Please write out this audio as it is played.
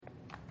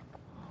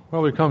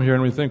Well, we come here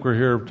and we think we're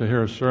here to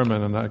hear a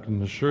sermon, and I can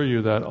assure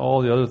you that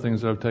all the other things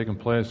that have taken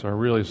place are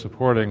really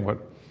supporting what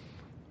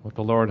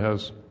the Lord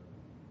has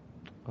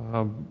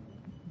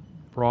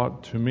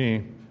brought to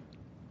me.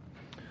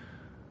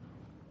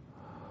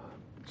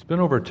 It's been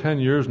over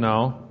 10 years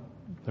now.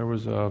 There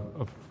was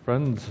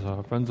friends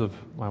of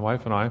my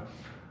wife and I,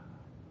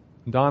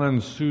 Don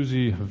and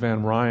Susie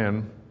Van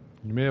Ryan.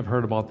 You may have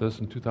heard about this.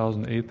 In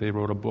 2008, they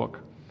wrote a book.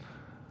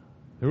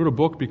 They wrote a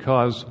book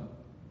because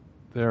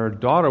their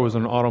daughter was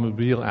in an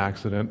automobile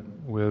accident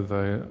with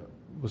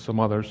some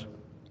others,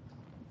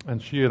 and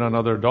she and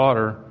another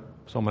daughter,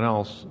 someone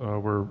else,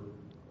 were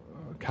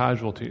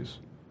casualties.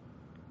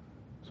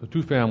 So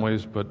two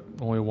families, but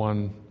only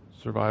one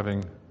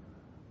surviving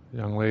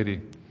young lady.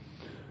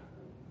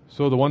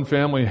 So the one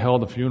family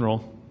held a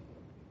funeral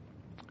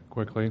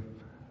quickly,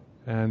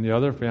 and the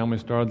other family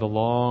started the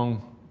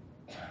long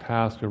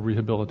task of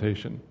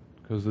rehabilitation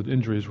because the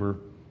injuries were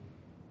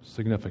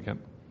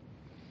significant.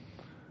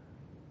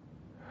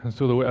 And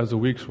so as the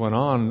weeks went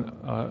on,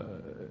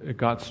 it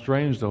got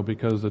strange, though,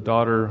 because the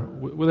daughter,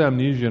 with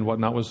amnesia and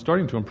whatnot, was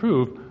starting to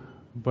improve,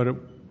 but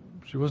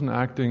she wasn't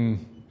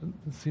acting,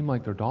 it didn't seem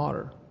like their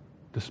daughter,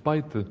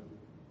 despite the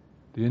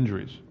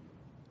injuries.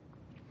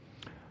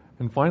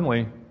 And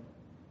finally,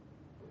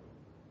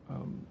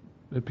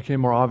 it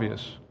became more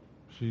obvious.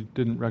 She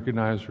didn't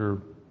recognize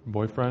her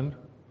boyfriend,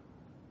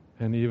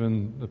 and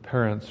even the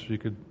parents, she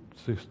could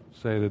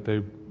say that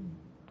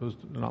those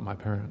are not my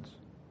parents.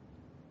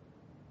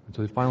 And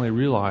so they finally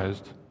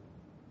realized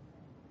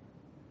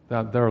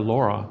that their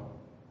Laura,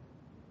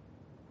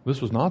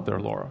 this was not their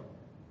Laura,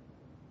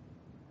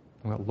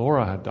 and that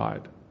Laura had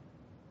died.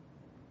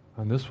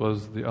 And this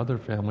was the other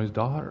family's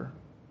daughter.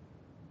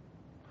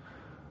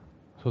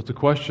 So it's a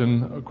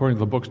question, according to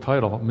the book's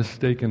title,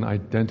 Mistaken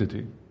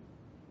Identity.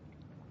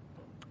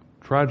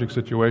 Tragic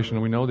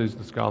situation. We know this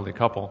godly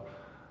couple.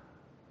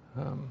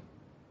 And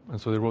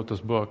so they wrote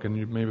this book, and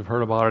you maybe have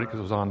heard about it because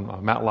it was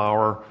on Matt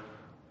Lauer,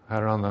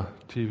 had it on the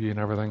TV and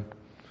everything.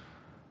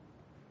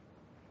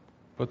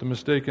 But the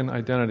mistaken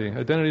identity.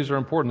 Identities are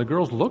important. The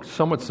girls looked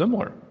somewhat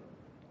similar.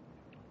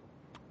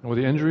 And with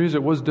the injuries,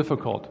 it was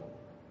difficult.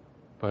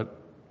 But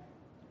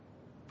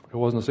it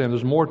wasn't the same.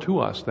 There's more to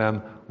us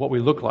than what we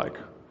look like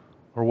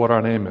or what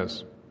our name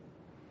is.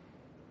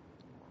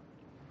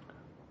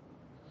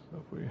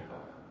 So if we...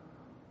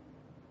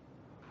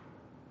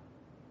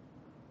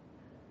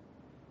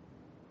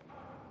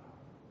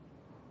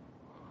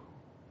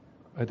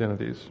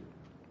 Identities.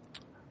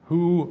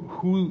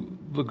 Who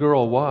the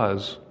girl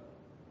was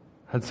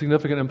had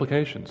significant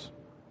implications.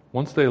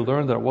 Once they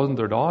learned that it wasn't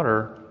their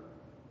daughter,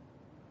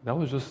 that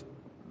was just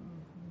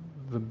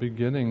the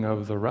beginning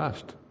of the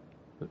rest.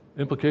 The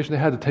implication, they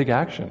had to take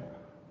action.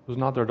 It was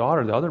not their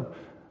daughter.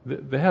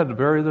 They had to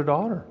bury their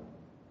daughter.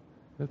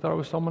 They thought it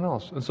was someone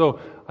else. And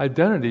so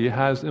identity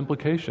has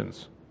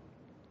implications.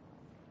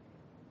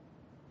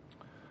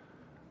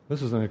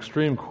 This is an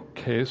extreme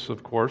case,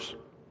 of course.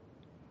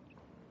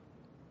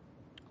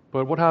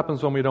 But what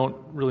happens when we don't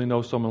really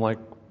know someone like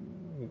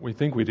we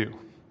think we do?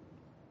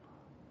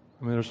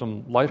 I mean, there's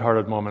some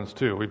lighthearted moments,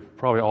 too. We've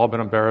probably all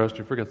been embarrassed.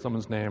 You forget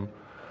someone's name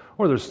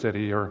or their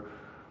city or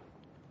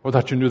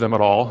that you knew them at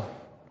all.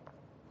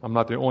 I'm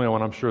not the only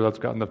one, I'm sure, that's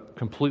gotten the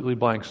completely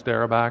blank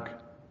stare back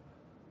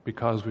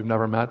because we've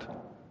never met.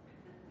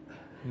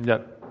 And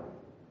yet,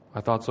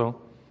 I thought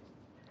so.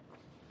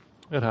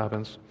 It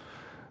happens.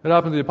 It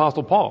happened to the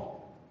Apostle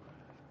Paul.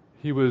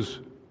 He was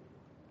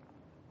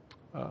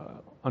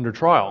under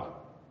trial,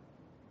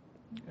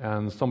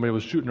 and somebody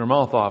was shooting their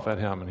mouth off at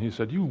him, and he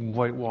said, "You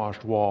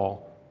whitewashed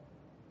wall."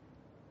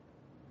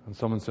 And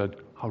someone said,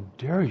 "How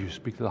dare you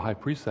speak to the high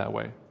priest that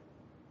way?"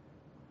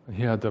 And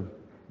he had to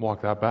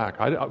walk that back.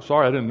 I'm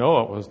sorry, I didn't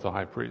know it was the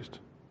high priest.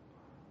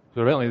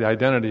 So evidently the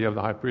identity of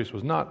the high priest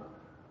was not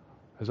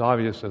as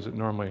obvious as it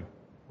normally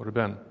would have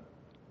been.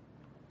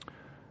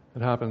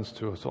 It happens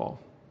to us all.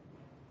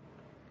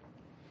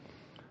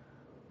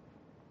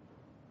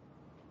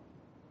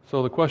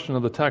 So the question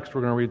of the text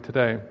we're going to read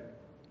today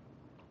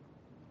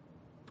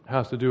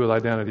has to do with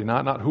identity.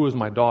 Not who is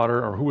my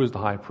daughter or who is the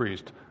high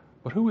priest,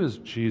 but who is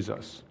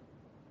Jesus?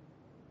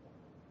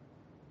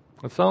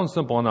 It sounds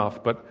simple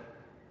enough, but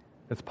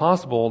it's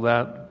possible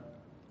that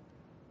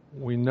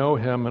we know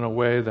him in a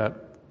way that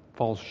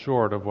falls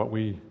short of what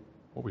we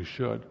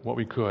should, what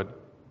we could,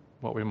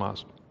 what we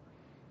must.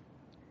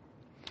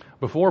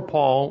 Before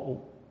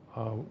Paul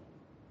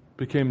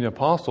became the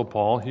Apostle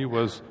Paul, he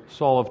was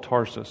Saul of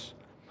Tarsus.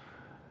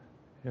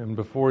 And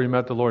before he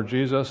met the Lord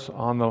Jesus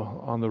on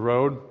the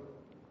road,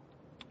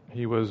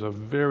 he was a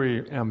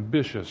very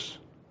ambitious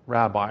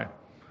rabbi.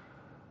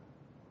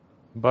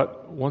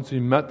 But once he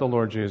met the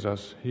Lord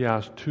Jesus, he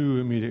asked two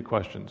immediate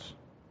questions.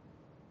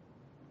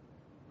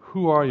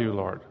 Who are you,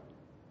 Lord?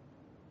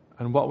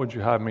 And what would you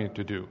have me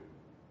to do?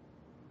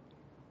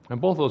 And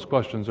both those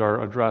questions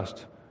are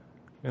addressed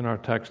in our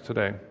text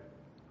today.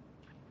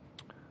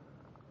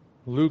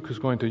 Luke is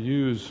going to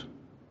use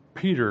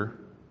Peter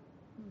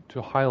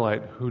to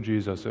highlight who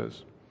Jesus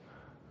is.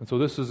 And so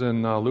this is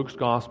in Luke's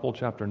Gospel,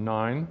 chapter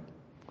 9.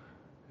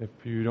 If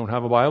you don't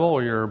have a Bible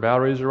or your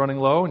batteries are running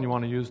low and you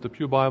want to use the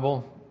Pew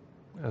Bible,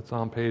 it's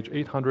on page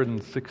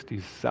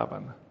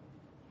 867.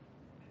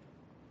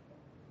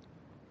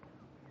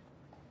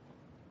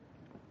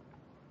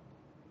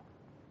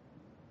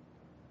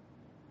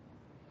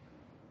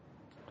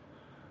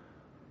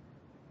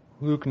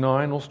 Luke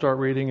 9, we'll start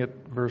reading at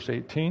verse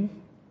 18,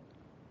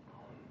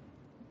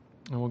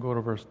 and we'll go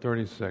to verse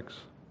 36.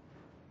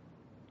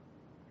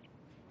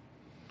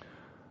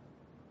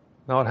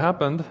 Now it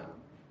happened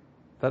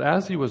that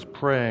as he was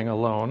praying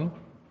alone,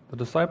 the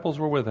disciples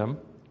were with him,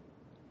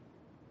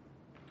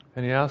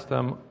 and he asked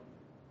them,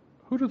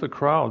 "Who do the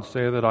crowd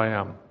say that I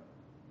am?"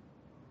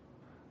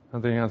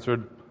 And they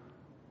answered,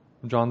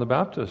 "John the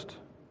Baptist.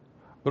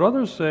 But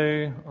others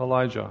say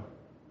Elijah,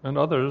 and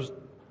others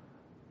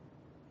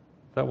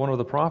that one of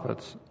the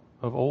prophets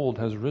of old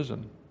has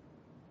risen."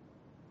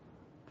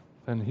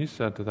 Then he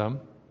said to them,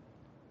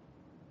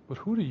 "But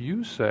who do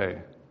you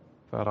say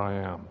that I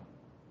am?"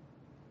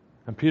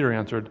 And Peter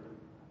answered,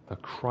 "The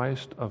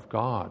Christ of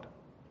God."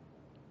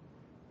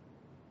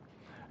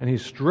 And he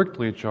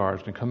strictly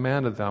charged and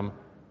commanded them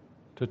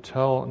to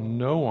tell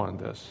no one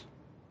this,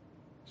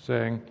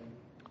 saying,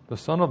 "The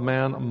Son of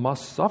Man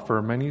must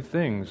suffer many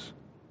things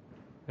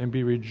and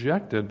be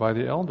rejected by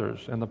the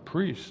elders and the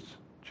priests,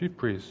 chief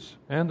priests,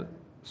 and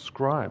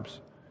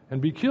scribes,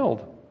 and be killed,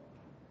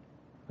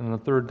 and on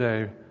the third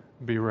day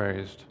be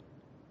raised."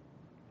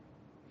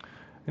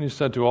 And he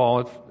said to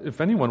all, if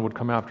anyone would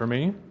come after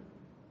me,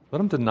 let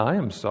him deny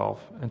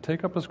himself and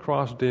take up his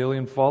cross daily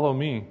and follow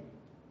me.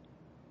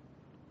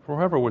 For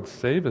whoever would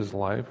save his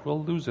life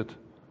will lose it,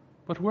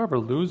 but whoever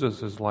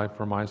loses his life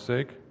for my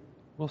sake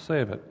will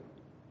save it.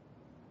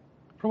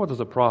 For what does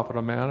it profit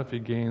a man if he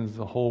gains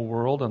the whole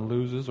world and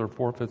loses or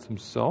forfeits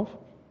himself?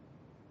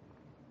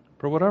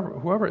 For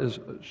whoever is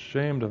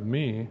ashamed of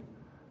me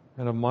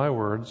and of my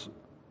words,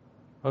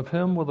 of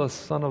him will the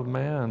Son of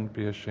Man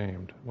be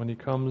ashamed when he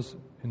comes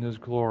in his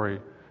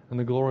glory and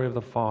the glory of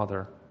the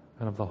Father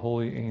and of the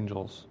holy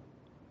angels.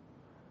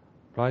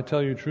 But I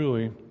tell you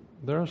truly,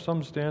 there are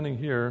some standing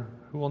here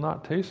who will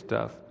not taste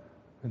death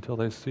until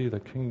they see the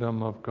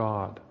kingdom of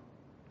God.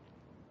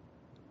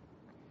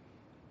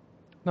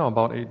 Now,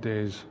 about 8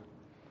 days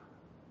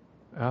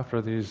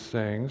after these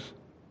sayings,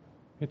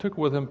 he took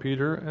with him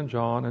Peter and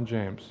John and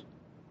James,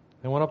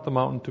 and went up the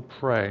mountain to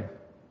pray.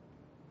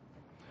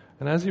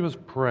 And as he was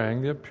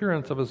praying, the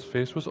appearance of his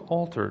face was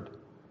altered,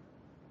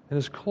 and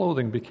his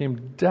clothing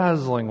became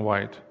dazzling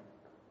white.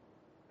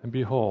 And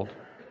behold,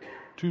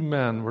 2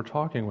 men were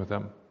talking with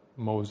him,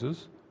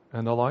 Moses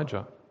and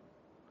Elijah,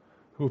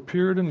 who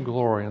appeared in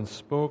glory and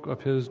spoke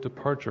of his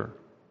departure,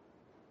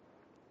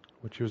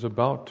 which he was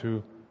about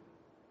to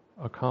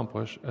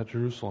accomplish at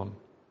Jerusalem.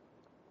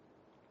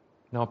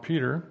 Now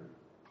Peter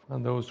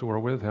and those who were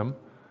with him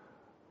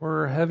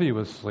were heavy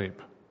with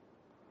sleep.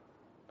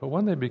 But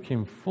when they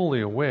became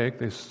fully awake,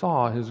 they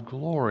saw his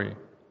glory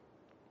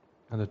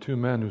and the 2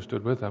 men who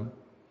stood with him.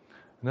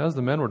 And as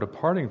the men were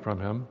departing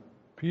from him,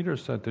 Peter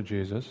said to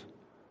Jesus,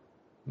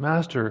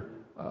 "Master,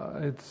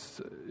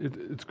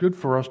 it's good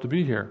for us to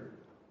be here.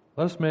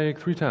 Let us make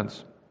 3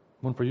 tents,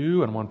 one for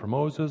you and one for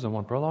Moses and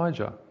one for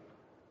Elijah,"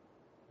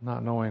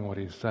 not knowing what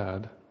he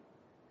said.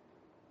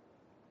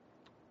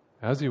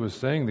 As he was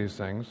saying these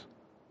things,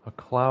 a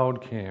cloud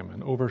came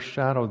and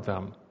overshadowed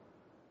them,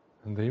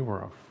 and they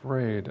were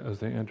afraid as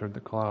they entered the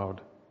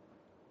cloud.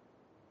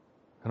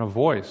 And a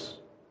voice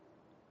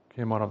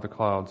came out of the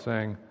cloud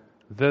saying,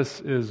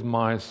 "This is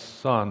my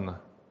Son,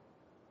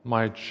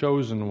 my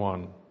chosen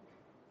one.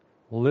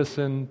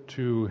 Listen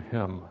to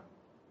him."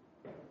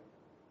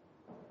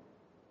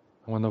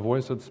 And when the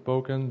voice had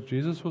spoken,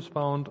 Jesus was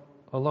found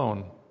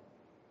alone,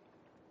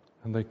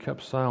 and they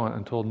kept silent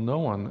and told no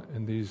one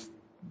in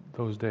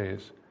those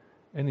days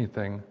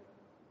anything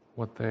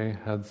what they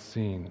had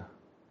seen.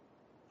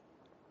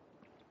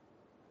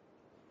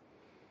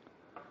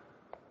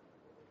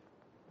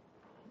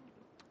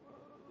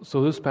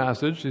 So this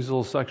passage, these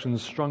little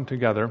sections strung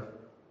together,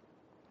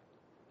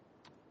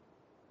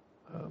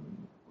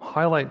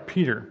 highlight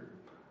Peter.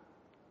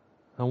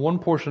 Now, one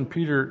portion,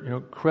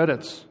 Peter,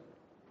 credits.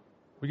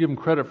 We give him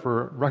credit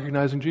for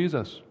recognizing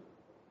Jesus.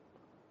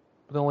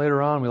 But then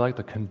later on, we like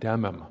to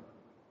condemn him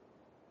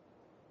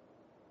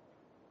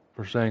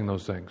for saying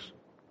those things.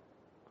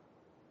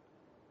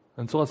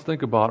 And so let's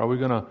think about,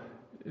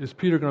 is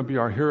Peter going to be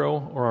our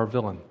hero or our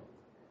villain?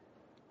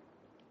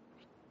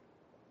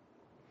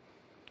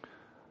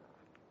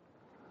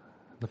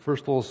 The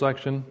first little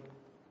section,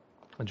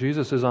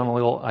 Jesus is on a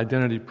little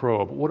identity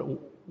probe.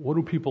 What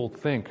do people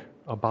think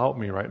about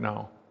me right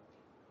now?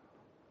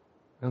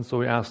 And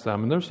so he asks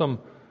them, and there's some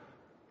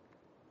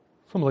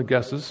of the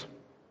guesses.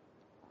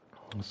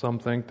 Some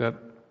think that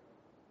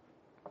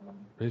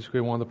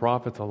basically one of the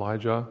prophets,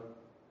 Elijah,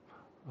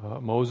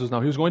 Moses. Now,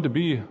 he was going to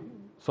be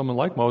someone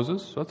like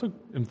Moses, so that's an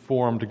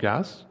informed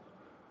guess.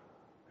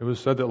 It was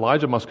said that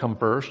Elijah must come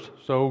first,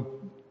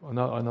 so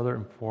another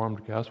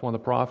informed guess, one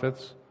of the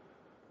prophets.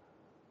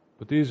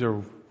 But these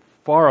are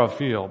far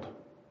afield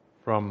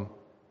from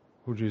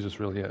who Jesus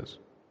really is.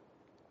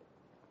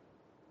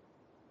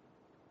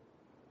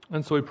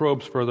 And so he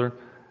probes further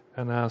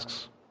and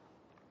asks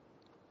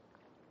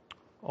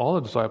all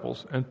the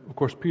disciples, and of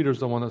course Peter's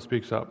the one that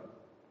speaks up.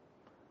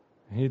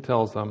 He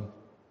tells them,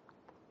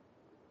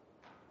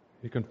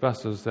 he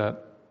confesses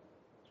that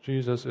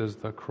Jesus is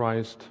the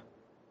Christ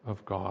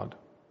of God.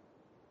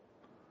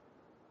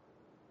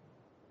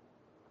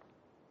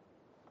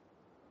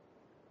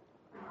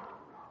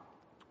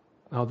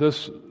 Now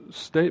this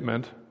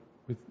statement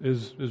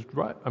is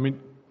right. I mean,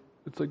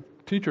 it's like,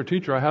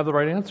 teacher, I have the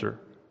right answer.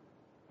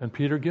 And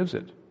Peter gives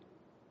it.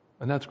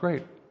 And that's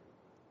great.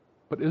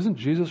 But isn't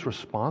Jesus'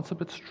 response a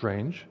bit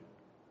strange?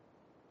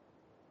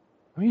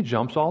 I mean, he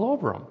jumps all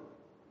over him.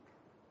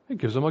 He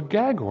gives him a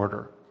gag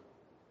order.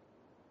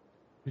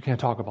 You can't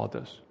talk about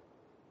this.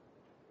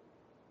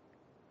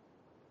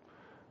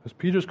 Because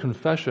Peter's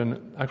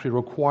confession actually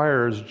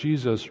requires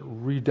Jesus'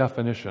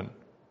 redefinition.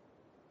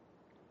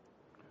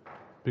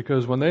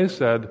 Because when they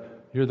said,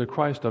 "You're the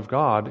Christ of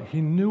God,"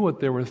 he knew what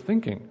they were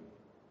thinking.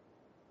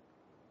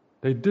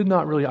 They did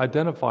not really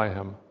identify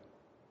him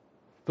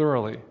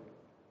thoroughly.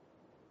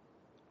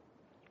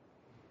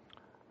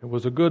 It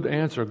was a good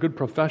answer, a good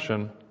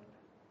profession,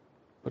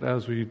 but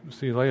as we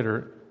see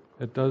later,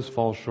 it does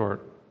fall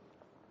short.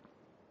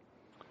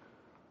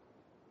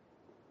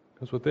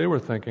 Because what they were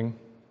thinking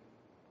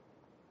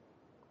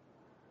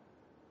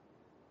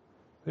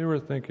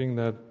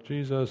that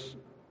Jesus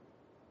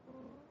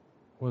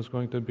was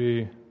going to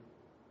be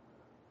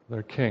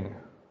their king.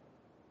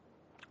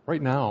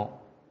 Right now.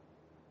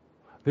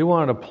 They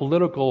wanted a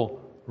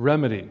political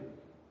remedy.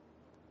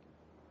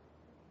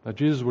 That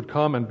Jesus would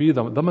come and be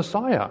the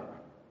Messiah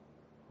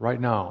right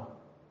now.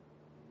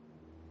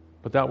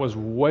 But that was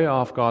way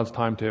off God's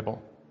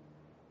timetable.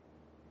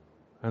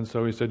 And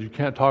so he said, you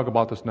can't talk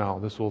about this now.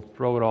 This will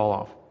throw it all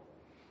off.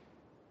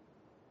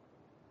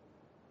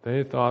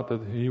 They thought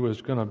that he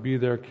was going to be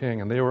their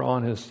king, and they were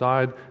on his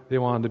side. They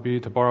wanted to be,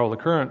 to borrow the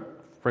current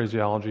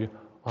phraseology,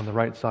 on the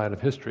right side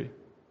of history.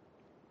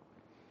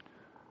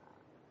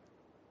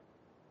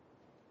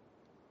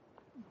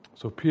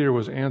 So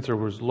Peter's answer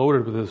was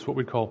loaded with this, what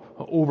we call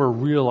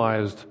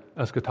over-realized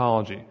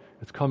eschatology.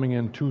 It's coming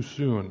in too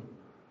soon.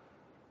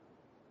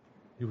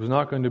 He was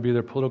not going to be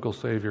their political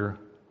savior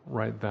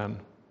right then.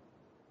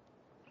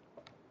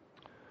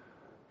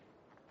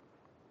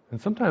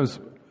 And sometimes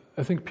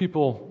I think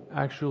people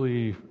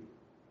actually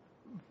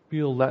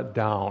feel let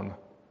down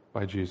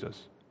by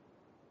Jesus.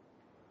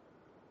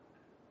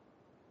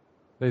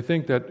 They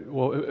think that,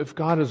 well, if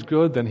God is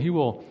good, then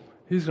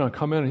He's going to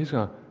come in and He's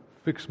going to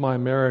fix my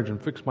marriage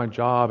and fix my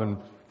job and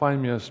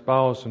find me a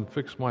spouse and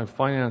fix my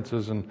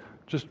finances and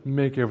just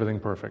make everything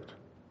perfect.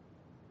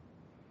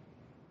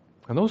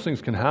 And those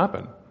things can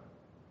happen,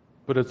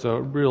 but it's a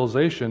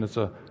realization, it's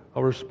a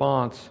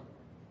response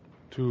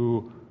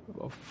to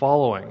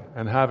following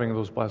and having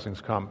those blessings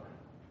come.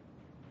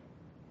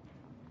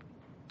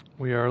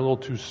 We are a little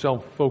too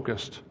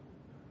self-focused.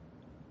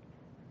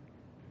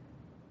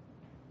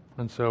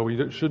 And so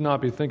we should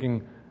not be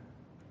thinking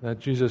that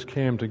Jesus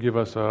came to give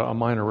us a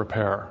minor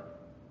repair.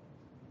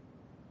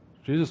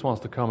 Jesus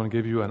wants to come and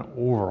give you an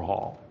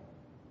overhaul.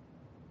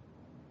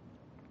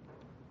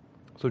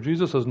 So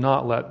Jesus has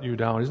not let you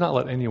down. He's not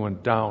let anyone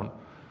down.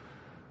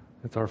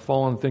 It's our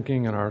fallen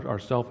thinking and our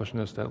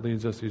selfishness that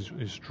leads us these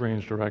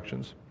strange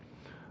directions.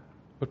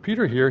 But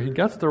Peter here, he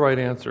gets the right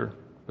answer,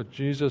 but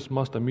Jesus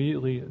must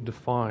immediately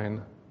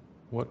define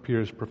what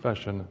Peter's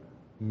profession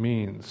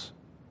means.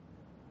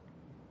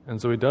 And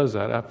so he does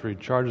that. After he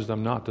charges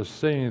them not to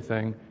say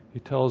anything, he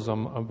tells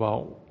them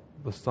about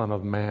the Son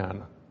of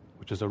Man,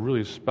 which is a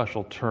really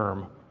special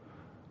term,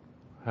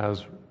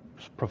 has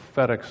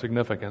prophetic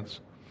significance.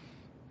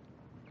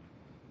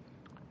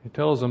 He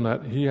tells them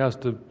that he has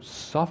to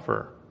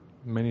suffer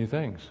many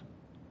things.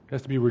 He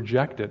has to be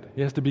rejected.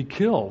 He has to be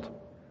killed.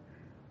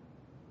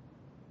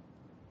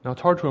 Now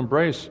it's hard to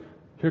embrace,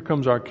 here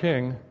comes our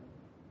king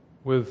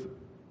with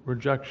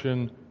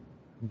rejection,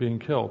 being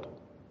killed.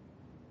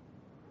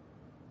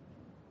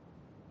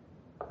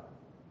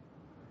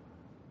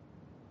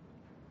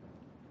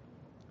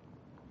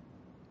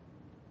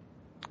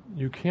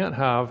 You can't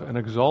have an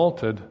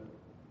exalted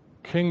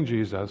King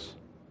Jesus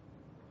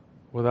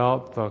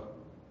without the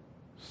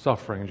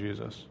suffering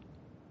Jesus.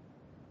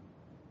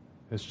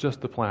 It's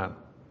just the plan.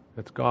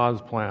 It's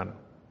God's plan.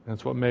 And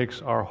it's what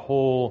makes our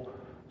whole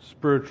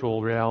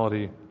spiritual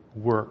reality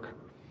work,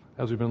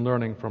 as we've been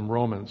learning from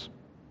Romans.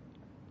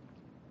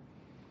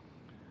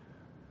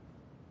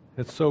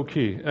 It's so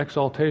key.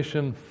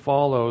 Exaltation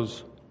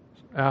follows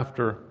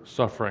after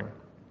suffering.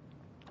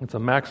 It's a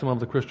maxim of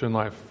the Christian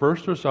life.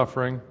 First there's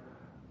suffering,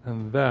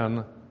 and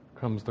then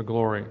comes the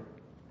glory.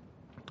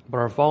 But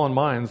our fallen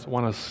minds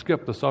want to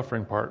skip the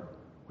suffering part.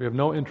 We have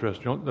no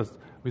interest.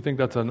 We think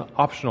that's an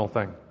optional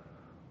thing.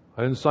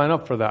 I didn't sign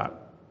up for that.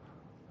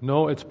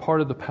 No, it's part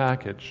of the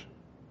package.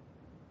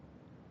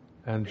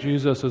 And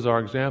Jesus is our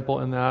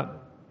example in that.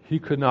 He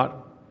could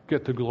not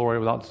get to glory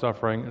without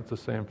suffering. It's the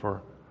same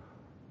for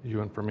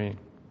you and for me.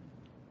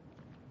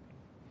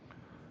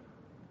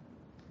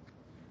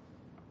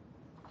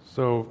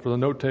 So for the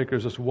note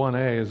takers, this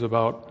 1A is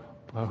about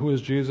Who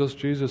is Jesus?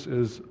 Jesus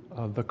is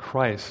the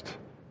Christ.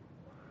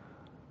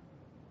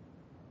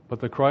 But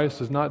the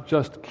Christ is not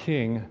just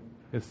King,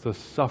 it's the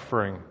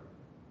suffering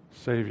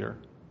Savior.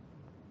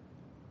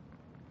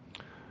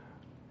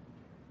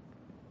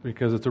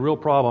 Because it's a real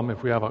problem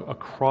if we have a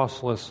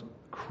crossless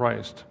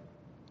Christ.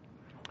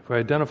 If we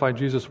identify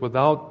Jesus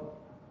without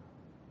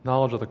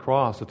knowledge of the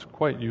cross, it's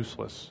quite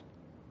useless.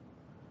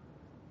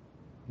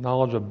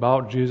 Knowledge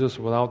about Jesus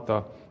without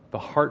the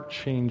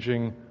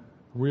heart-changing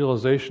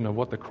realization of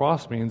what the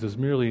cross means is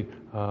merely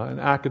an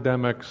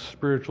academic,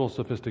 spiritual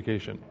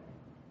sophistication.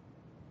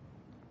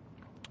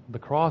 The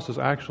cross is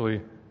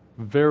actually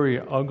very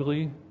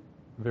ugly,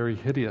 very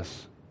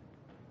hideous.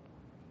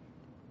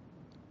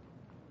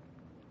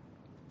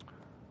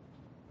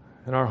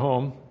 In our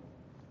home,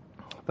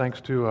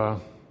 thanks to a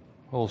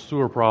little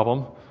sewer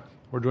problem,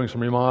 we're doing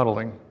some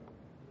remodeling.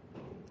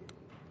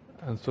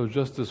 And so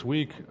just this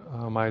week,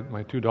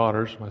 my two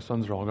daughters, my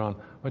sons are all gone,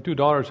 my two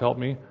daughters helped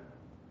me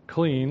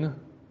clean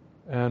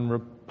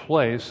and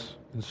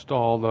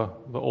install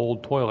the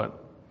old toilet.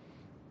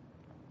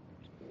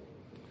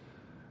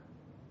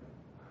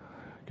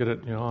 Get it,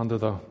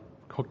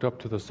 hooked up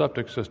to the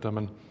septic system,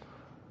 and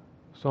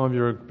some of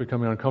you are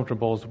becoming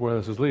uncomfortable as to where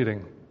this is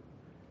leading.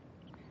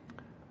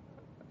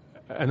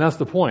 And that's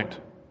the point.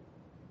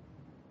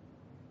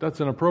 That's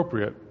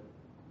inappropriate.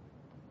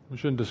 We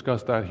shouldn't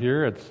discuss that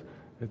here. It's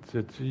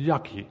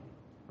yucky,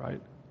 right?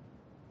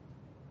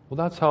 Well,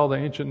 that's how the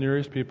ancient Near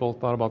East people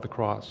thought about the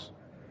cross.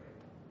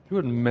 You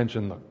wouldn't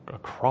mention a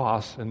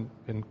cross in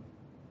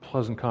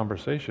pleasant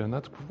conversation.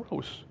 That's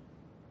gross.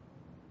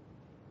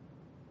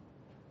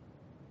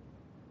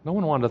 No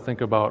one wanted to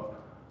think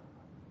about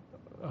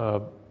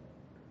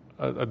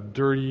a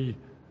dirty,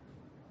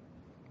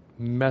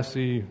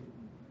 messy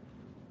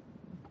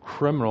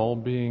criminal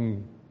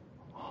being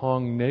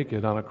hung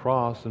naked on a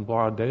cross in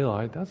broad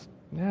daylight. That's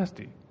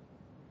nasty.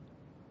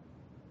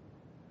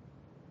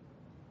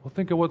 Well,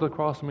 think of what the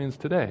cross means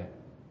today.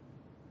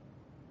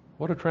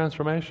 What a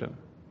transformation.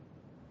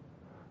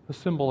 The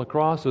symbol of the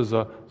cross is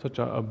such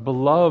a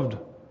beloved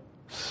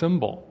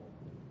symbol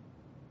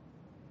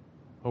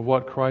of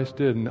what Christ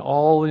did and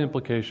all the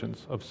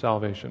implications of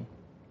salvation.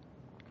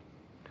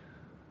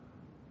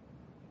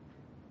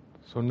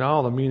 So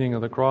now the meaning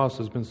of the cross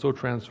has been so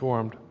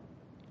transformed.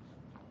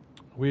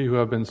 We who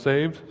have been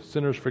saved,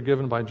 sinners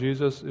forgiven by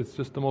Jesus, it's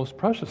just the most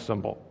precious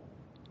symbol.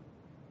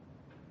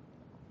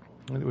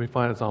 We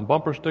find it's on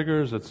bumper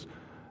stickers, it's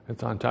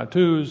on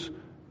tattoos,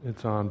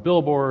 it's on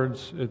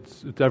billboards,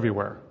 it's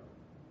everywhere.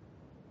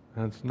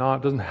 And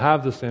doesn't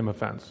have the same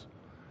offense.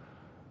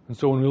 And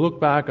so when we look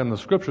back on the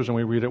scriptures and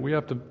we read it, we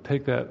have to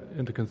take that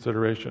into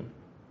consideration.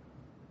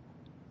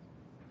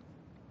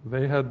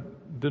 They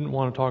didn't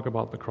want to talk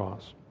about the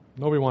cross.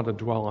 Nobody wanted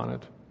to dwell on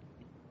it.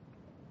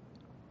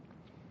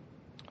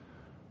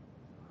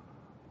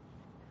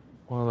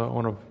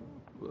 One of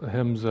the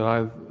hymns that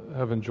I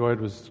have enjoyed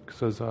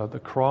says,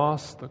 the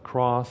cross,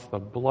 the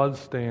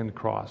blood-stained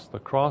cross, the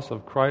cross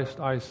of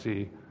Christ I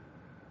see.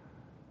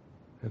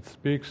 It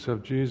speaks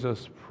of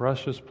Jesus'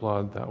 precious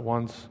blood that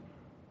once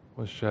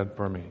was shed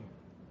for me.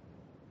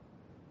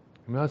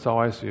 I mean, that's how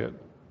I see it,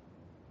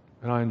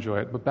 and I enjoy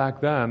it. But back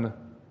then,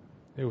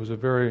 it was a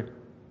very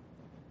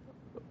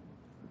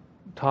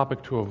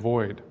topic to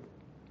avoid.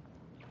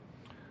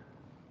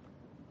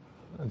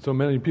 And so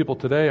many people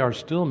today are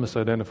still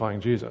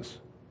misidentifying Jesus.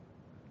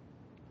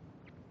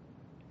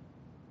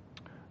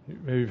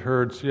 Maybe you've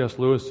heard C.S.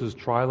 Lewis's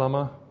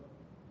trilemma.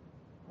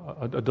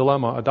 A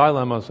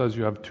dilemma says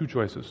you have two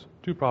choices,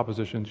 two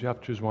propositions. You have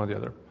to choose one or the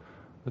other.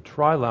 The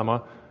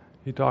trilemma,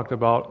 he talked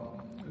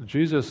about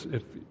Jesus,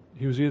 if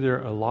he was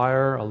either a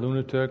liar, a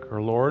lunatic,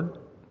 or Lord.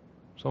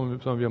 Some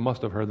of you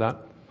must have heard that.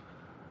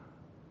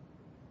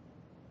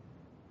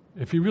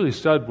 If he really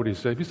said what he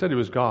said, if he said he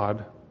was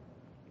God,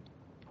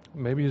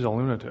 maybe he's a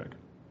lunatic,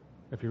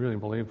 if he really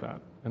believed that,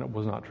 and it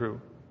was not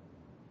true.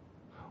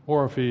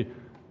 Or if he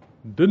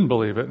didn't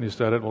believe it and he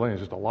said it, well, then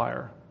he's just a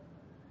liar.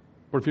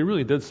 But if he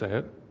really did say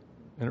it,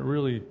 and he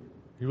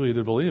really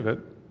did believe it,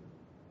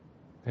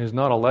 and he's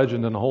not a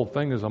legend and the whole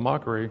thing is a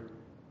mockery,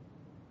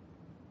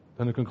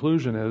 then the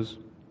conclusion is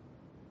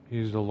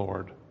he's the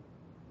Lord.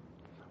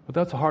 But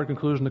that's a hard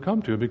conclusion to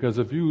come to, because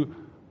if you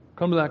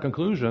come to that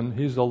conclusion,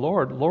 he's the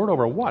Lord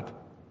over what?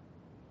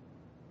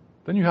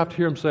 Then you have to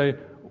hear him say,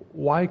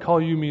 why call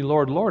you me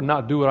Lord, Lord,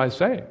 not do what I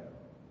say?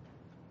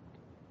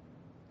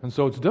 And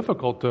so it's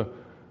difficult to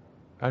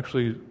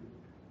actually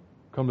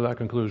come to that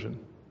conclusion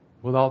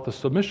without the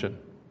submission.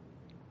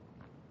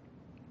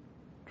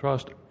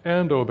 Trust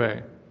and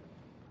obey,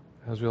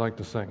 as we like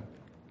to sing.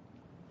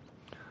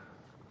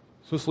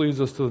 So this leads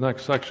us to the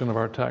next section of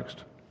our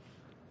text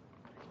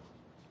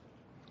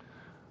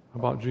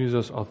about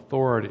Jesus'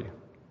 authority.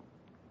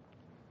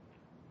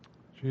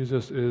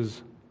 Jesus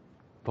is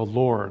the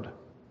Lord.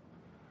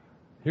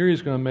 Here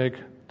he's going to make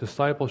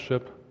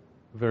discipleship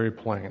very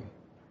plain.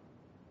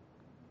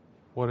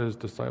 What is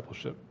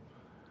discipleship?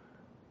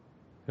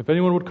 If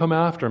anyone would come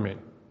after me,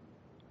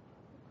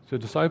 so a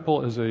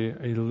disciple is a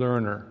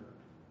learner,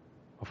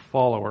 a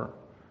follower.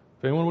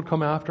 If anyone would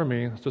come after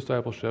me, it's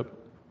discipleship.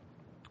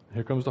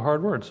 Here comes the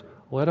hard words.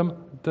 Let him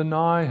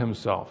deny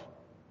himself.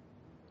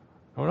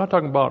 Now, we're not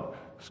talking about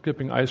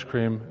skipping ice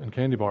cream and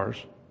candy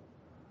bars.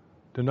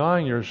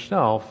 Denying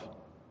yourself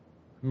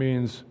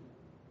means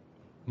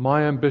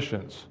my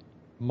ambitions,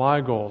 my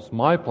goals,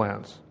 my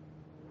plans,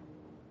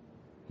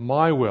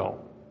 my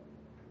will.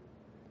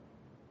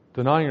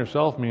 Denying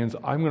yourself means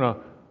I'm going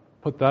to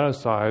put that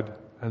aside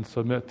and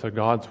submit to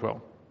God's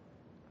will.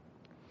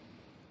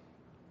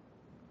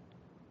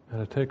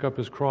 And to take up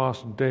his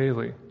cross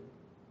daily.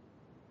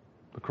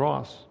 The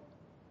cross.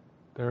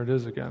 There it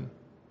is again.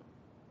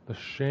 The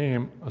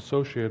shame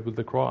associated with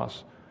the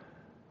cross.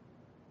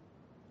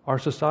 Our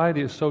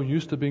society is so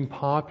used to being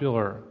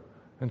popular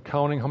and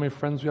counting how many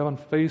friends we have on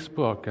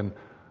Facebook and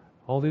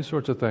all these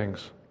sorts of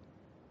things.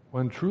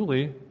 When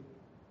truly,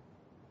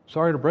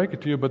 sorry to break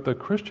it to you, but the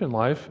Christian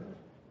life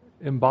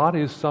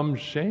embodies some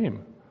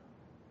shame.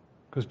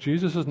 Because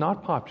Jesus is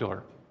not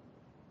popular.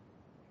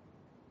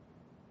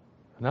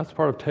 And that's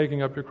part of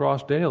taking up your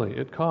cross daily.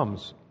 It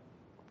comes.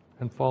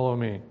 And follow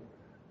me.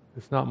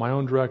 It's not my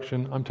own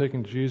direction. I'm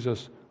taking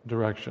Jesus'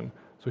 direction.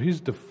 So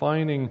he's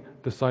defining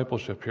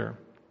discipleship here.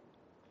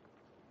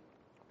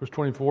 Verse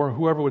 24,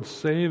 whoever would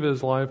save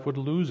his life would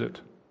lose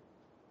it.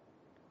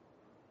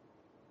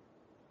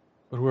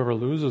 But whoever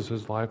loses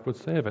his life would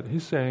save it.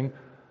 He's saying,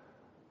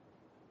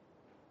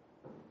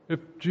 if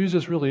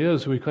Jesus really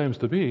is who he claims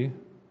to be,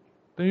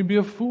 then you'd be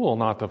a fool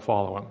not to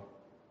follow him.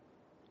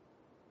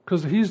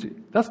 Because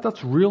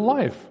that's real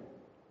life.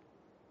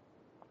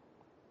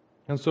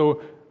 And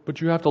so, but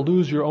you have to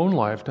lose your own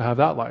life to have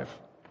that life.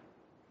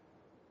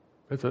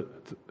 It's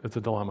a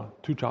dilemma.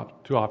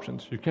 Two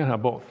options. You can't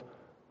have both.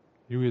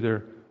 You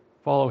either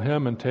follow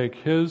him and take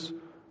his,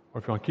 or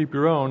if you want to keep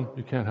your own,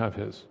 you can't have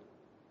his.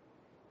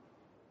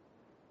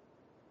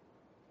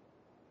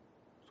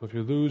 So if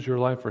you lose your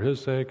life for his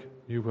sake,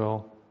 you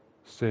will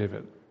save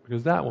it.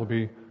 Because that will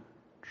be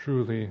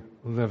truly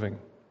living.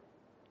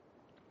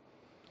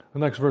 The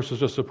next verses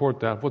just support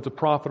that. What's the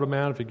profit of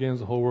man if he gains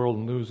the whole world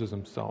and loses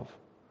himself?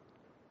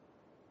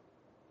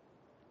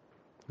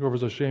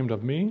 Whoever's ashamed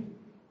of me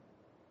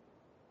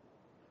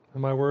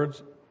and my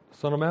words, the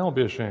Son of Man will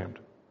be ashamed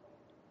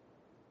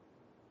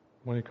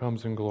when he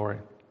comes in glory.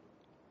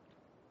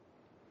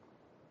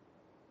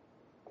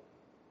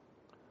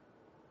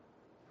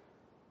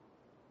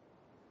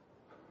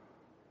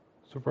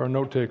 So for our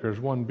note takers,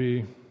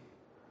 1b,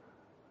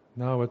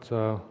 now we're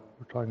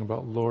talking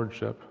about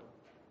lordship.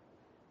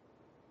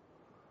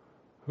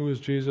 Who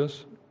is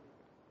Jesus?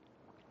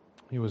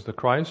 He was the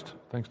Christ,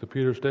 thanks to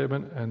Peter's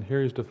statement, and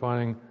here he's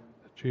defining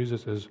that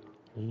Jesus is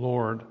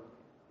Lord.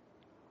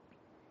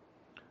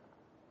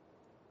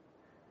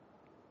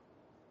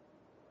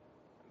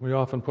 We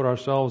often put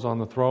ourselves on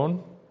the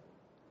throne,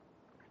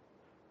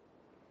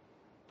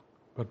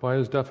 but by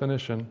his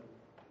definition,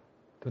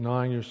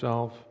 denying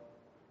yourself,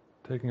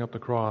 taking up the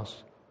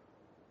cross,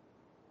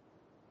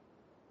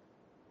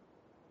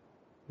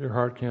 your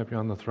heart can't be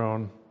on the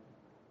throne.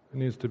 It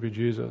needs to be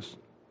Jesus.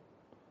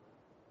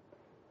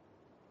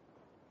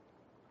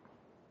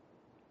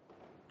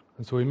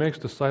 And so he makes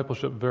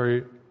discipleship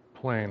very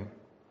plain,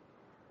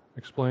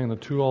 explaining the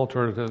two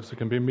alternatives. It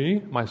can be me,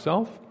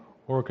 myself,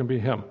 or it can be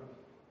him.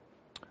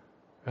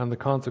 And the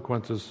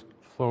consequences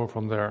flow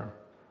from there.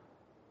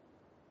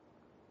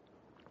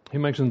 He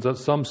mentions that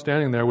some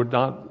standing there would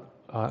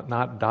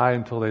not die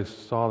until they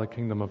saw the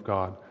kingdom of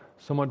God.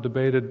 Somewhat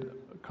debated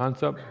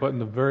concept, but in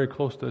the very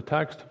close to the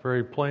text,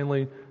 very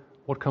plainly,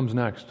 what comes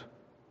next?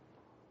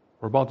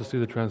 We're about to see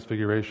the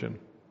transfiguration,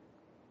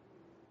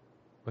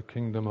 the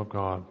kingdom of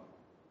God,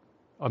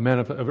 an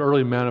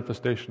early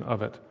manifestation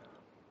of it.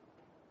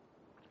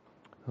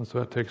 And so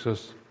that takes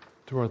us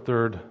to our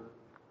third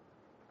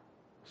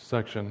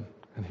section.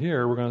 And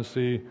here we're going to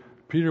see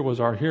Peter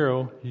was our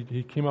hero.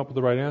 He came up with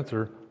the right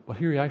answer, but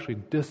here he actually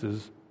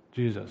disses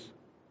Jesus.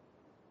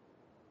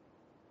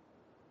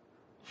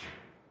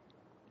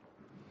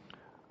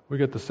 We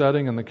get the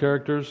setting and the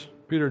characters,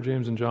 Peter,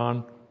 James, and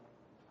John.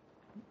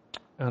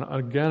 And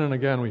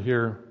again we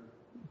hear,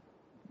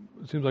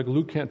 it seems like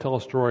Luke can't tell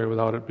a story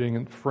without it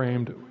being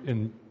framed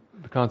in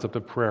the concept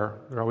of prayer.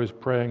 They're always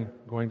praying,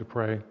 going to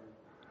pray.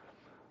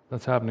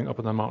 That's happening up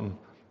on the mountain.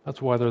 That's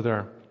why they're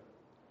there.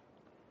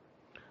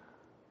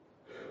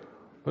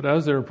 But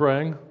as they're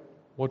praying,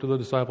 what do the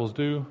disciples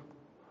do?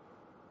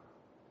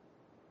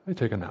 They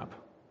take a nap.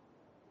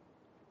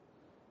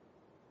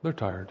 They're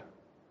tired.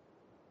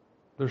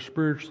 They're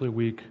spiritually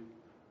weak.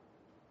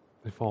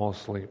 They fall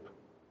asleep.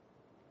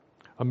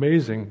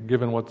 Amazing,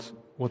 given what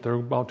they're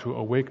about to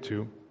awake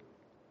to.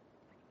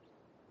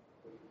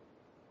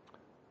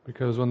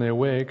 Because when they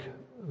awake,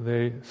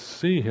 they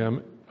see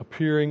him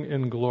appearing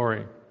in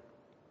glory.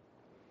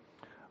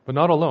 But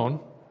not alone.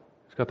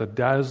 He's got the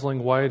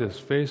dazzling white, his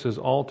face is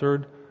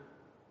altered.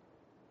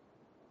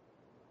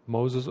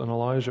 Moses and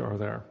Elijah are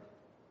there.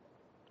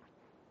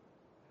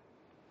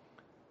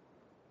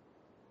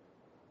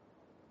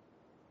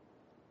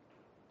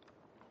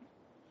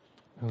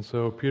 And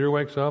so Peter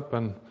wakes up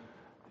and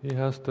he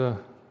has to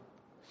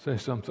say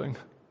something.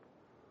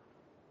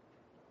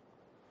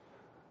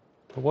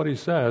 But what he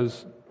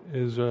says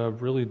is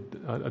really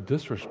a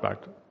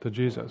disrespect to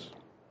Jesus.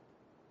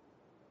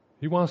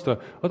 He wants to,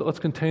 let's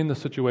contain the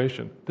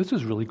situation. This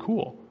is really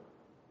cool.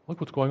 Look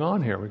what's going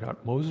on here. We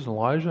got Moses,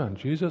 Elijah, and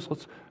Jesus.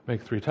 Let's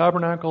make 3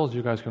 tabernacles.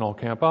 You guys can all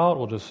camp out.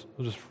 We'll just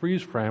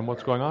freeze frame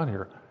what's going on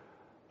here.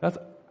 That's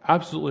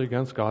absolutely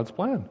against God's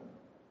plan.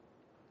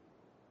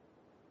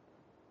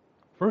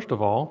 First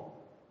of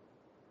all,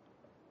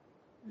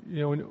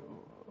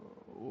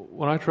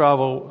 when I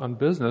travel on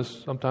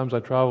business, sometimes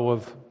I travel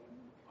with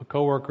a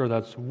coworker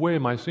that's way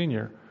my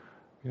senior.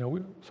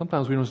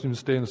 Sometimes we don't even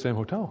stay in the same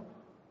hotel.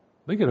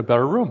 They get a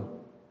better room.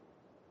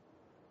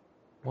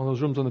 One of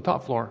those rooms on the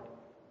top floor.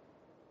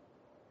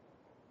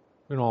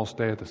 We don't all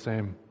stay at the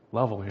same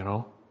level,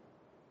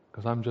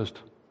 because I'm just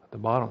at the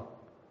bottom.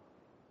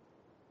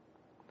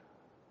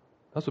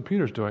 That's what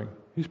Peter's doing.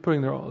 He's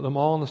putting them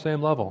all on the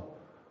same level.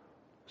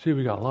 See,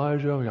 we got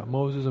Elijah, we got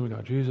Moses, and we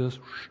got Jesus.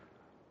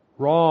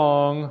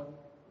 Wrong.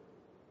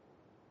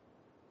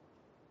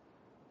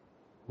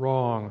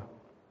 Wrong.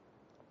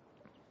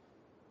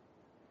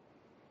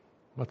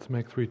 Let's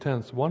make 3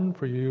 tents. One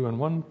for you, and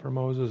one for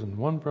Moses, and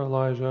one for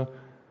Elijah.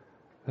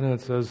 And then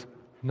it says,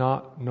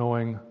 not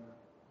knowing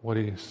what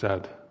he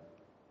said.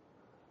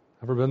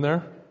 Ever been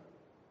there?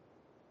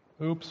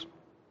 Oops.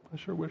 I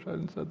sure wish I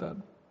hadn't said that.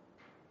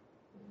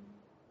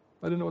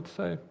 I didn't know what to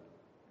say.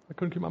 I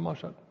couldn't keep my mouth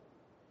shut.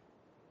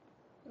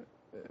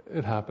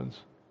 It happens.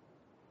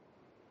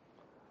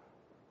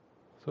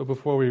 So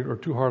before we are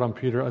too hard on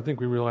Peter, I think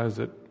we realize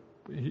that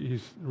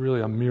he's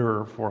really a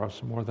mirror for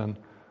us more than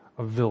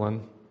a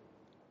villain.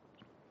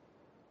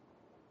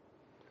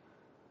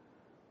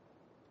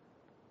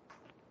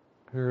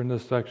 Here in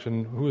this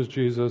section, who is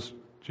Jesus?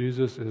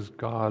 Jesus is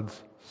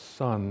God's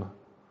Son.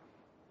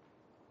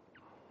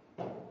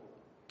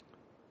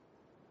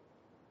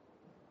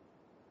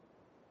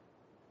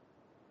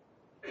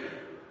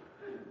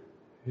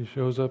 He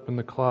shows up in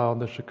the cloud,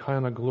 the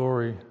Shekinah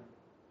glory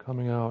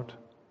coming out.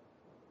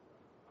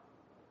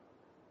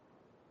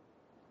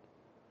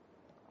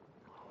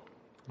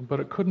 But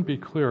it couldn't be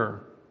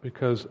clearer,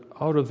 because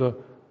out of the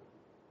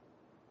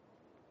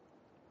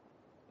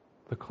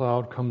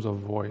cloud comes a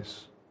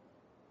voice.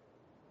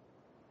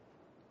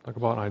 Talk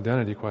about an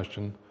identity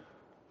question.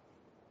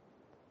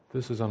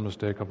 This is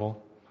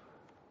unmistakable.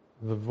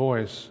 The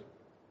voice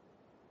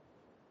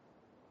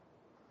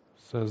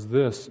says,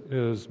 "This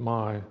is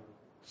my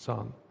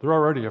Son." They're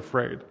already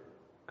afraid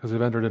because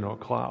they've entered into a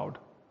cloud.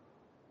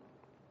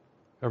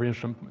 Every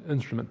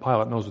instrument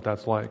pilot knows what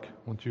that's like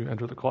once you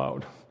enter the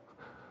cloud.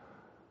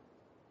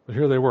 But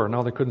here they were.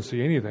 Now they couldn't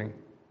see anything,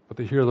 but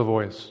they hear the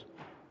voice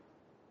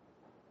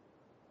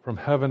from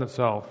heaven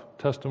itself,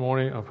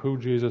 testimony of who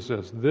Jesus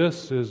is.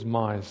 This is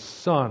my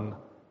Son,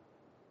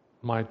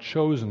 my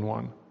chosen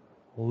one.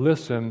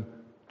 Listen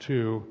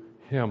to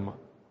him.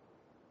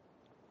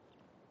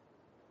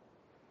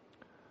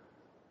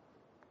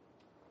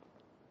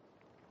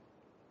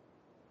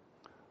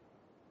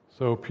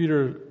 So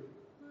Peter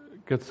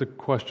gets the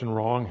question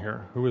wrong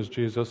here. Who is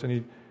Jesus? And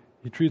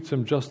he treats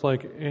him just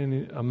like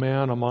a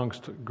man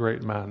amongst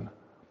great men.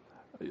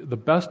 The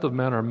best of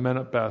men are men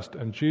at best,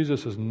 and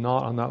Jesus is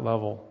not on that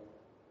level.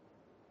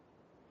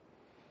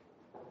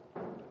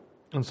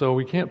 And so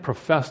we can't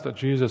profess that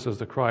Jesus is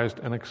the Christ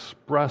and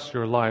express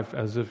your life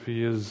as if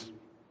he is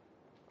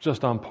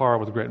just on par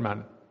with great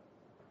men.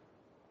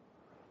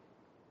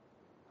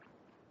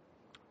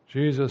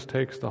 Jesus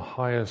takes the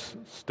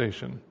highest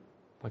station,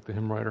 like the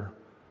hymn writer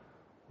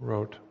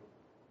wrote.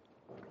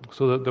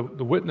 So that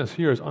the witness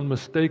here is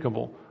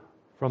unmistakable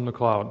from the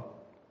cloud.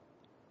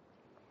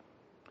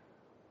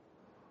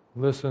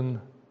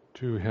 Listen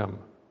to him.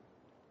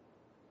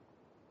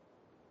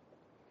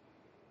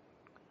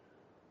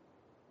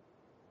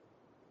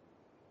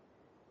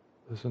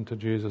 Listen to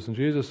Jesus. And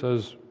Jesus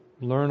says,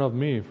 "Learn of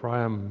me, for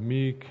I am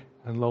meek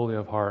and lowly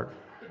of heart,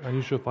 and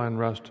you shall find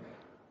rest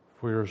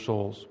for your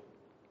souls."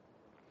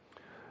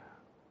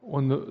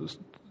 When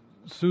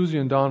Susie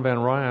and Don Van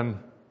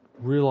Ryan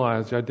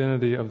realized the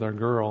identity of their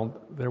girl,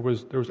 there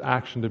was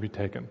action to be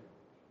taken.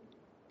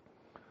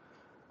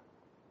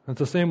 And it's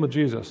the same with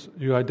Jesus.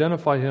 You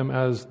identify him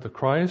as the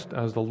Christ,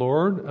 as the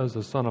Lord, as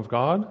the Son of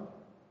God.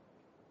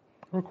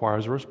 It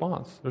requires a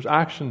response. There's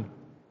action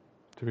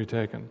to be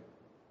taken.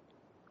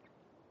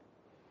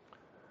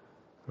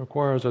 It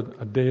requires a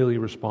daily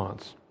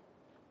response.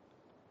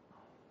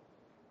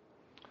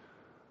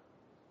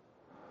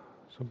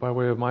 So by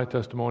way of my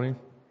testimony,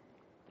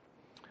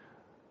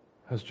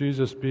 as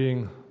Jesus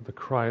being the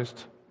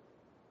Christ,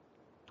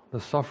 the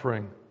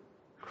suffering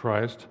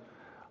Christ,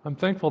 I'm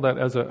thankful that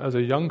as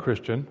a young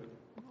Christian,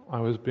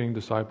 I was being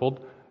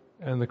discipled,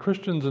 and the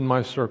Christians in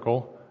my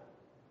circle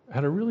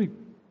had a really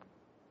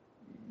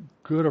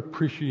good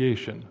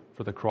appreciation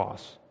for the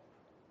cross.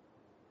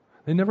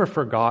 They never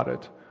forgot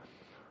it.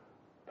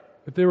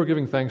 If they were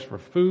giving thanks for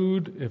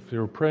food, if they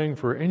were praying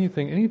for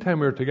anything,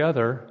 anytime we were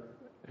together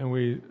and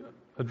we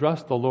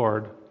addressed the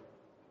Lord,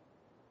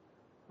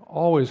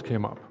 always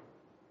came up.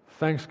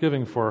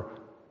 Thanksgiving for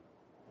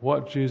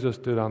what Jesus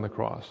did on the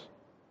cross.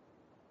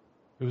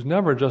 It was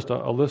never just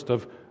a list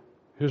of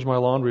here's my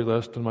laundry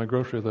list and my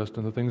grocery list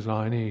and the things that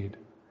I need.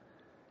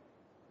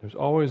 There's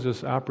always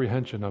this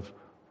apprehension of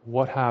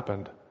what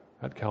happened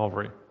at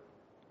Calvary.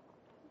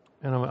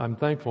 And I'm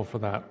thankful for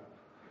that.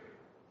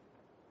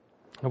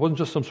 It wasn't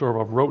just some sort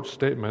of a rote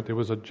statement. It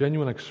was a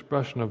genuine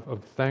expression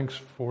of thanks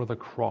for the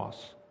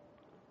cross.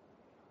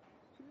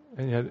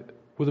 And yet,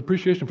 with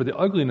appreciation for the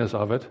ugliness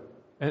of it,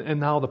 and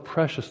now the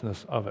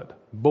preciousness of it,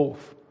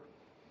 both.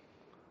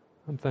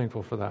 I'm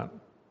thankful for that.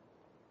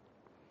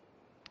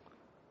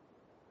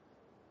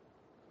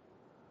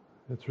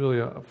 It's really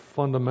a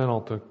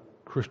fundamental to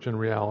Christian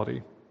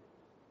reality.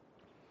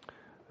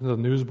 And the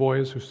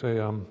Newsboys who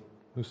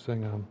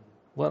sing,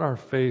 "Let our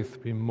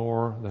faith be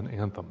more than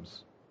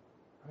anthems."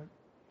 Right?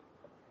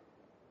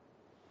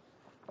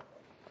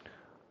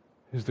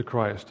 He's the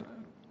Christ.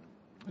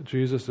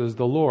 Jesus is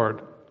the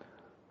Lord.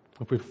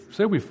 If we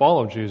say we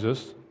follow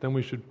Jesus, then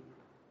we should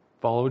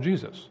follow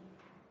Jesus.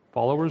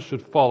 Followers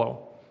should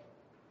follow.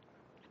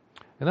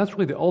 And that's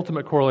really the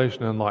ultimate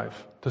correlation in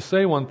life. To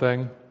say one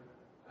thing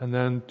and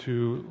then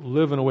to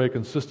live in a way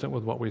consistent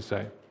with what we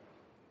say.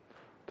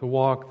 To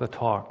walk the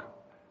talk.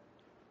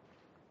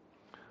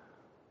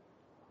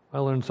 I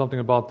learned something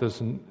about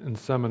this in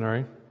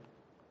seminary.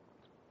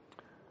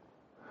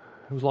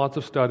 It was lots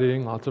of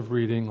studying, lots of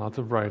reading, lots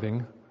of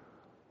writing,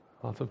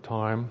 lots of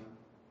time.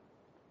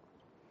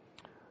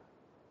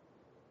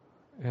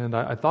 And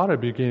I thought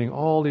I'd be gaining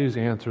all these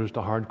answers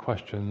to hard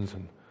questions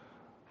and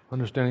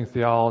understanding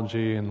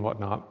theology and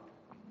whatnot.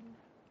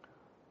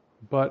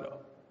 But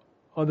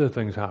other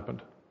things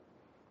happened.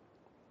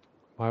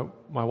 My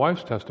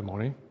wife's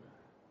testimony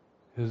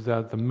is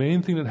that the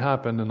main thing that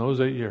happened in those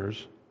 8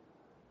 years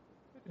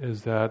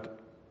is that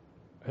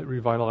it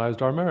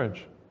revitalized our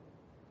marriage.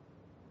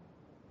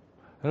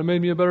 And it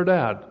made me a better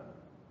dad.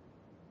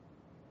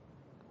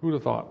 Who'd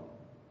have thought?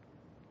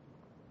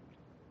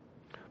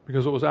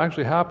 Because what was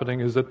actually happening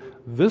is that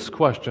this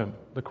question,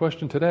 the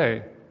question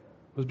today,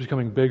 was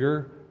becoming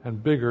bigger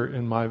and bigger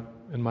in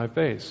my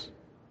face.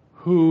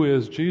 Who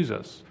is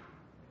Jesus?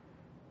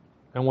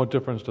 And what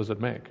difference does it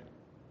make?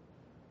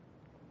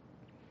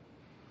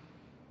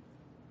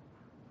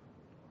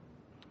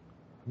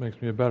 It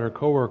makes me a better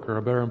coworker,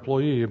 a better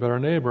employee, a better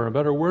neighbor, a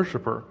better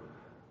worshiper,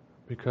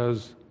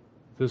 because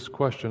this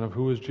question of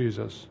who is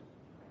Jesus,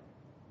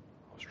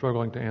 I'm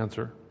struggling to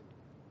answer.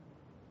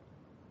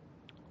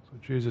 So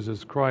Jesus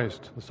is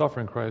Christ, the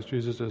suffering Christ.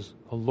 Jesus is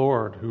the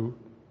Lord who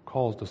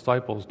calls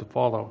disciples to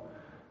follow.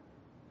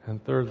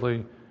 And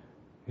thirdly,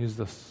 He's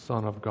the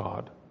Son of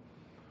God.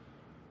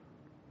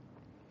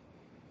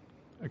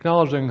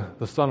 Acknowledging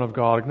the Son of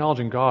God,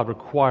 acknowledging God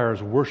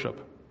requires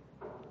worship.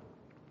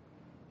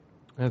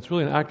 And it's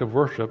really an act of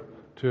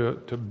worship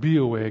to be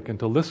awake and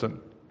to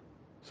listen,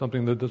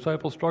 something the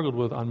disciples struggled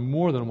with on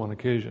more than one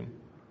occasion.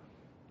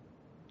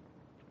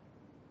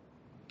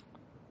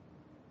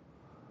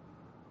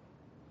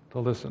 To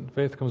listen.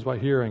 Faith comes by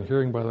hearing,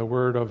 hearing by the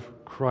word of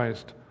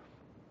Christ.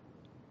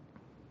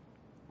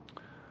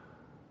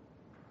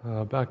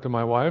 Back to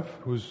my wife,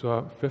 who's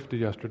 50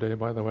 yesterday,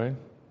 by the way.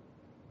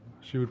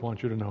 She would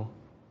want you to know.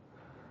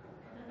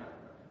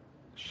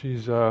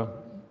 She's a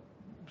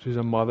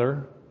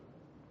mother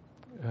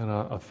and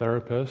a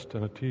therapist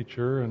and a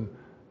teacher and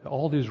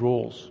all these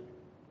roles.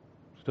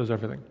 She does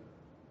everything.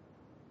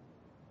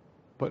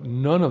 But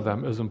none of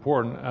them is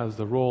important as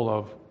the role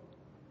of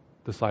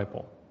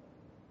disciple.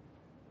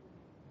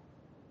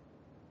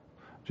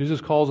 Jesus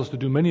calls us to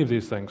do many of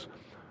these things,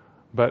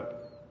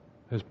 but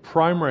His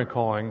primary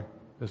calling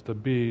is to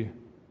be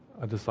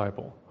a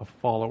disciple, a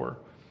follower.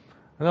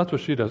 And that's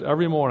what she does.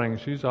 Every morning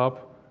she's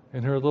up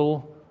in her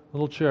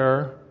little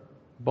chair,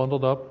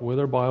 bundled up with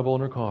her Bible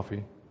and her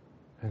coffee,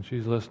 and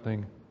she's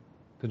listening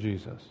to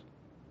Jesus,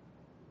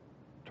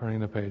 turning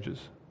the pages.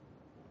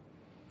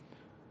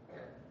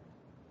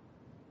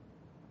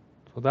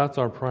 So that's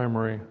our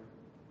primary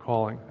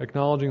calling,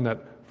 acknowledging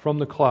that from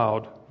the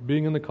cloud,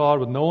 being in the cloud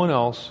with no one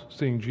else,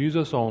 seeing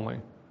Jesus only,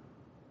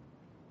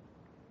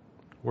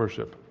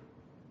 worship.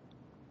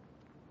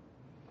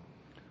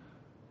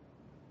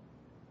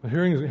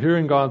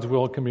 Hearing God's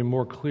will can be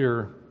more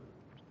clear,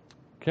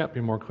 can't be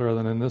more clear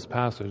than in this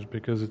passage,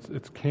 because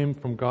it's came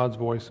from God's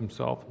voice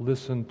Himself.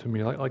 Listen to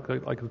me, like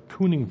a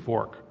tuning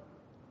fork.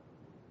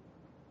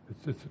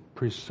 It's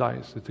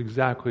precise. It's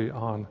exactly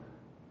on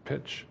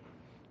pitch.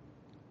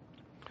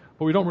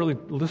 But we don't really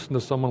listen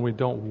to someone we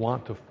don't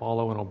want to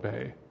follow and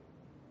obey.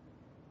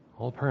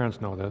 All parents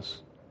know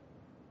this.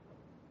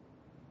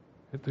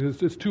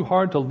 It's too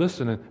hard to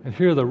listen and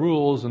hear the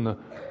rules and the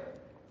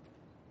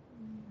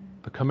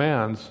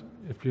commands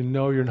if you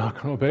know you're not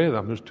going to obey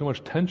them. There's too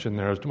much tension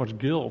there. There's too much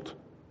guilt.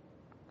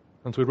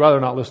 And so we'd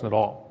rather not listen at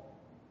all.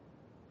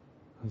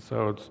 And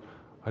so it's,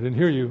 I didn't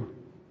hear you.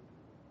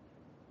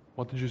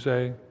 What did you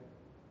say?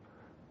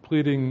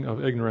 Pleading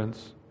of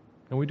ignorance.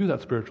 And we do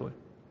that spiritually.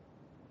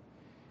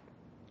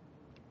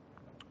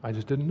 I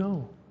just didn't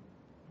know.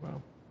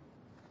 Well,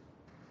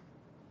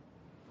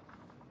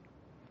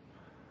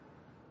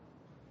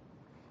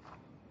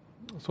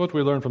 so what do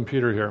we learn from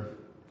Peter here?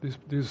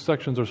 these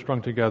sections are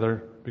strung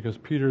together because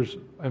Peter's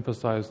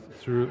emphasized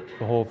through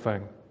the whole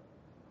thing.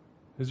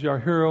 Is he our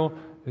hero?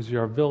 Is he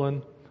our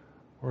villain?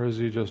 Or is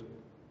he just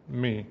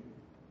me?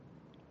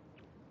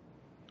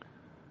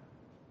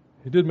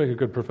 He did make a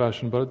good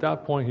profession, but at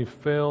that point he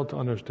failed to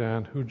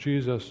understand who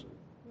Jesus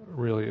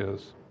really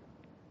is.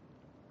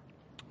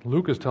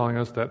 Luke is telling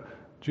us that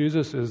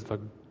Jesus is the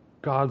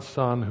God's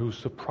Son who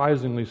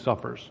surprisingly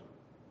suffers.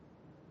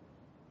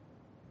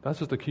 That's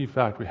just the key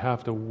fact we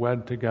have to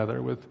wed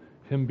together with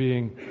him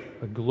being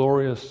the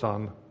glorious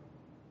Son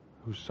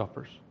who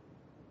suffers.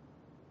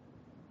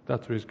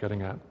 That's what he's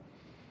getting at.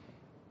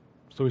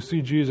 So we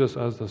see Jesus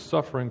as the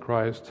suffering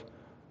Christ,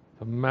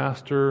 the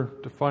master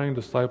defining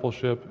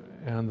discipleship,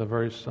 and the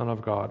very Son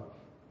of God.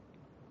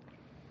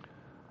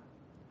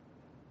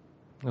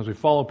 As we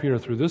follow Peter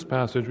through this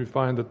passage, we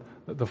find that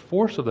the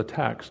force of the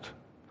text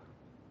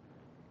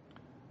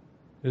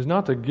is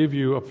not to give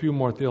you a few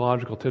more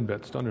theological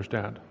tidbits to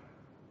understand.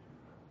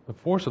 The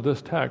force of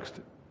this text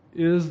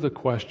is the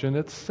question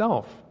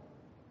itself.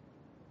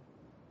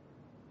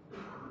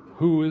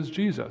 Who is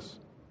Jesus?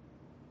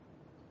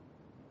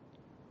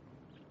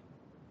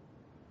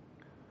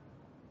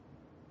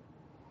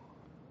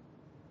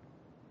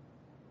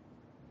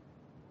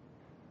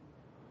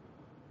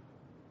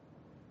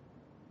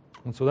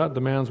 And so that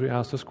demands we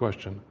ask this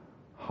question: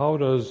 how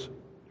does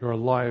your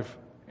life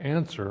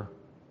answer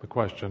the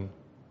question,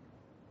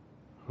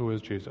 who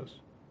is Jesus?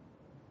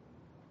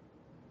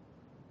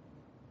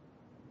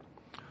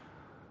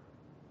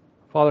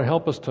 Father,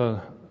 help us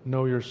to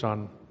know your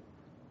Son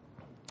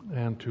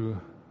and to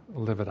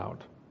live it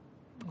out.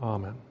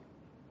 Amen.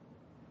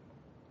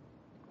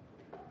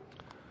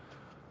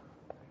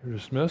 You're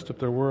dismissed. If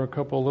there were a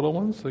couple little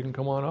ones, they can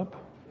come on up.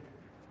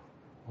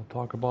 We'll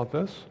talk about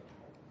this.